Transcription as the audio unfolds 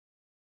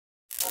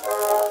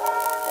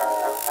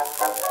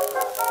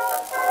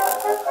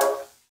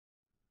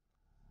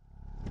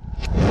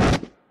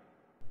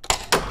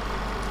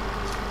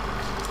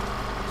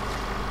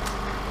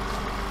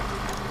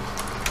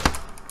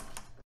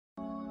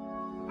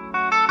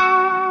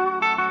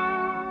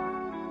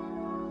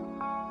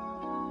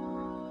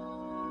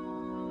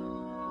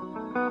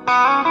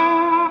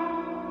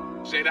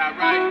Say that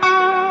right.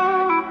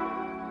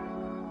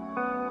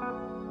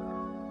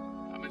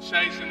 I've been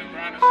chasing and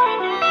grinding so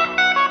long.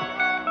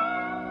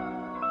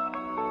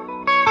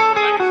 I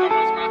feel like it's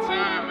almost my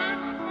time, man.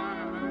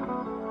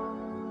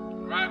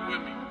 Ride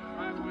with me.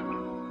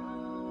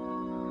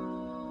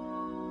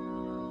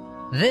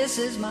 This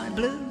is my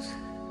blues.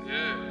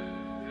 Yeah.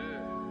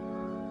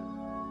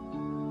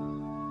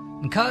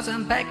 'Cause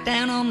I'm back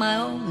down on my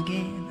own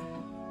again.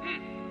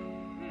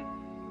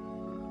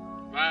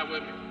 Ride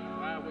with me.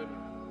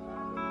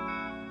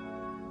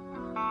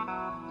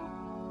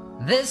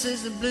 This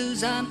is the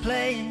blues I'm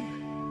playing.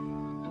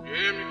 You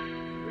hear me?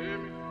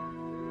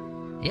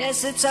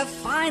 Yes, it's a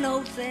fine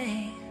old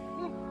thing.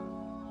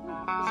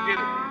 Let's get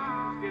it.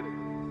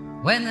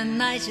 When the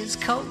night is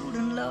cold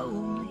and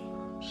lonely.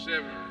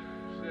 Shiver.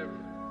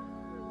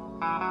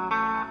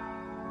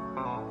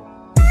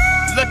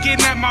 Looking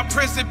at my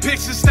prison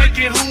pictures,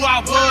 thinking who I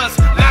was.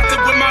 Locked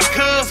up with my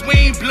cuz, we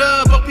ain't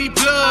blood, but we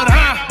blood,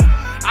 huh?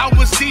 I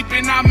was deep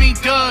and I mean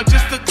dug,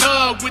 just a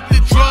thug with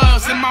the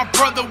drugs, and my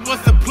brother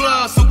was the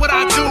plug. So what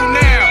I do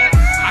now?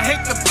 I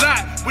hit the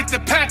block with the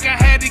pack, I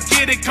had to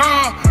get it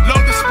gone.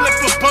 Load the split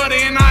for butter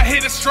and I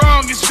hit it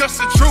strong, it's just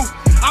the truth.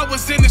 I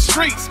was in the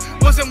streets,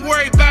 wasn't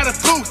worried about a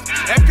booth.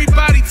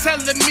 Everybody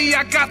telling me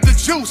I got the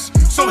juice,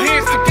 so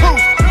here's the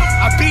proof.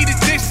 I beat the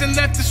dicks and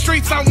left the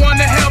streets, I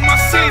wanna help my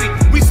city.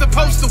 We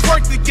supposed to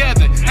work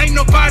together, ain't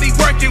nobody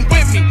working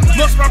with me.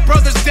 Most my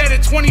brothers dead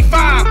at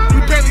 25, we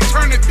barely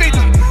turning 50.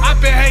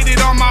 I've been hated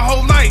all my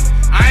whole life,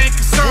 I ain't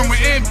concerned with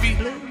envy.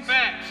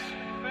 Facts.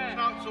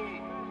 Talk to him.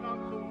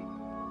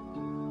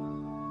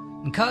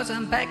 'Cause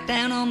I'm back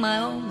down on my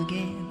own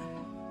again.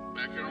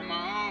 Back here on my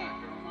own.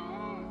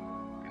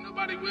 Ain't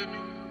nobody with me.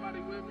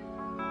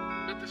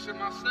 Did this shit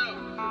myself.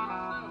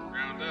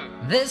 Ground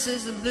up. This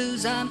is the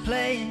blues I'm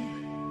playing.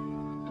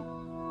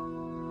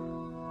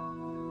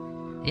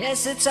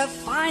 Yes, it's a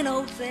fine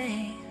old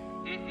thing.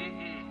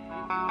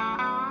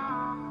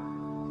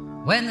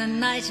 When the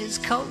night is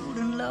cold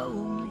and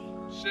lonely.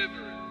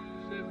 Shivering.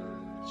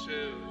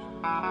 Chills.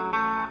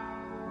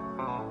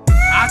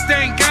 I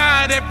thank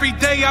God every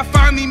day I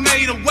finally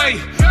made a way.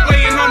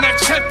 Waiting on that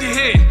check to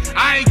hit,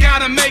 I ain't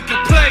gotta make a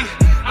play.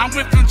 I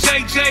went from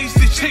JJ's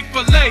to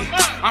Chick-fil-A.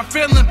 I'm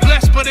feeling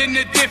blessed but in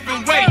a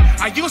different way.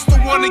 I used to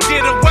wanna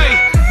get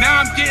away, now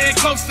I'm getting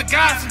close to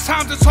God.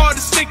 Sometimes it's hard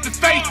to stick to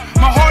faith.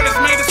 My heart is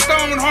made of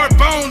stone, hard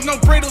bones, no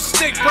brittle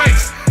stick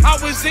breaks. I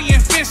was eating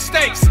fish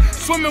steaks,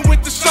 swimming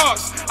with the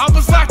sharks. I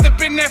was locked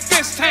up in that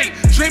fish tank,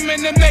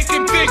 dreaming of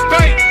making big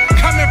bank.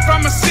 Coming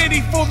from a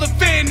city full of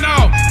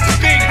fentanyl,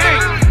 big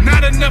hate.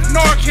 Not enough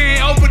Narcan,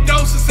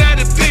 overdoses at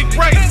a big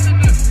rate.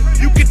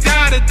 You could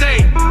die today,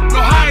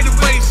 no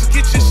hideaways, so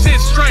get your shit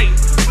straight.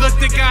 Look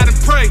to God and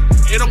pray,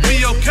 it'll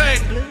be okay.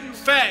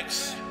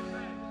 Facts.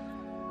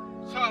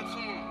 Talk to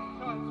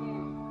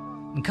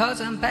him.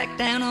 'Cause I'm back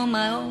down on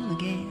my own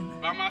again.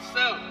 By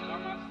myself.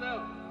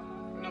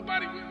 Ain't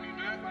nobody with me,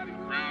 man.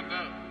 Ground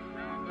up.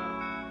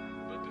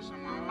 Put this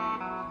on my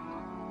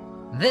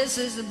own. This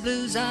is the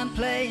blues I'm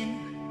playing.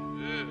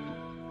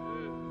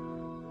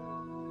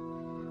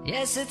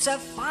 Yes, it's a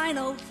fine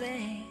old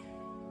thing.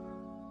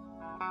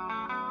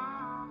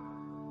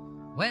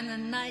 When the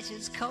night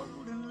is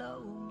cold and